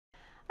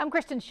I'm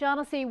Kristen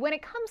Shaughnessy. When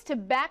it comes to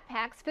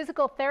backpacks,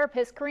 physical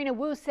therapist Karena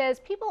Wu says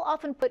people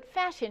often put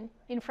fashion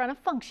in front of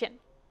function.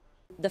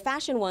 The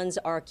fashion ones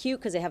are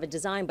cute because they have a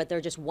design, but they're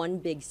just one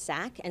big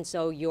sack, and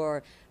so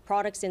your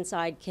products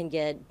inside can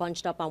get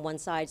bunched up on one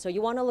side. So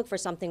you want to look for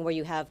something where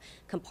you have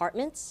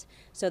compartments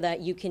so that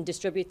you can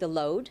distribute the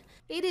load.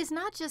 It is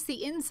not just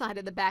the inside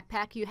of the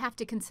backpack you have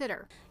to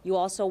consider. You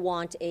also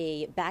want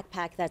a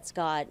backpack that's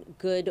got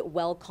good,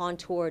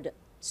 well-contoured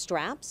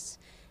straps.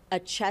 A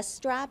chest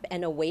strap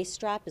and a waist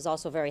strap is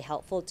also very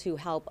helpful to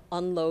help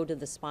unload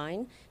the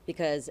spine,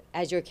 because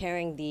as you're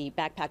carrying the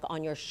backpack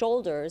on your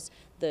shoulders,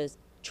 the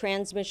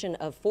transmission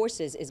of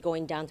forces is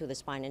going down through the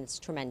spine, and it's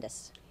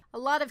tremendous. A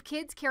lot of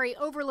kids carry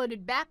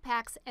overloaded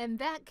backpacks, and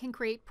that can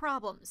create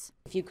problems.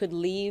 If you could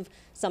leave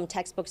some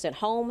textbooks at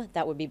home,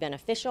 that would be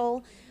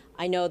beneficial.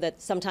 I know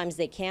that sometimes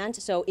they can't,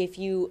 so if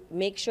you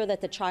make sure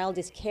that the child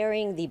is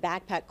carrying the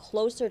backpack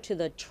closer to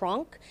the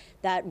trunk,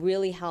 that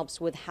really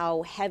helps with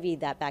how heavy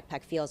that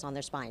backpack feels on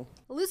their spine.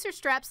 Looser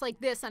straps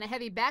like this on a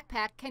heavy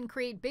backpack can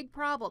create big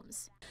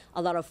problems.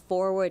 A lot of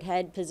forward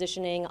head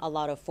positioning, a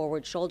lot of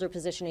forward shoulder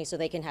positioning, so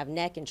they can have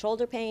neck and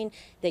shoulder pain,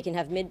 they can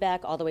have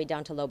mid-back all the way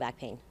down to low back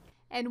pain.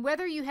 And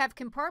whether you have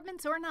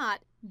compartments or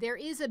not, there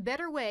is a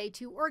better way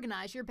to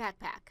organize your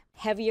backpack.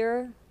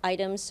 Heavier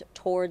items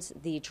towards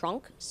the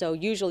trunk, so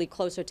usually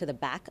closer to the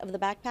back of the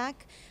backpack,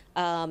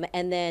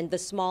 and then the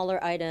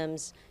smaller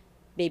items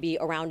maybe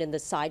around in the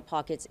side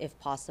pockets if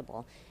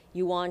possible.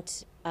 You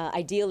want,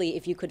 ideally,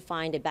 if you could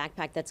find a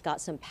backpack that's got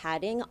some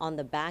padding on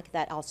the back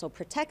that also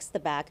protects the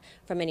back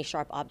from any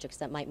sharp objects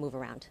that might move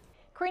around.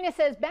 Karena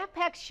says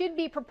backpacks should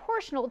be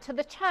proportional to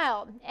the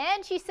child,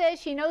 and she says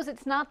she knows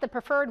it's not the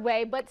preferred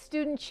way, but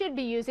students should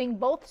be using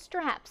both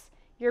straps.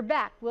 Your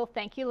back will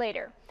thank you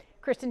later.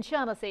 Kristen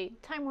Shaughnessy,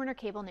 Time Warner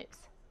Cable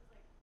News.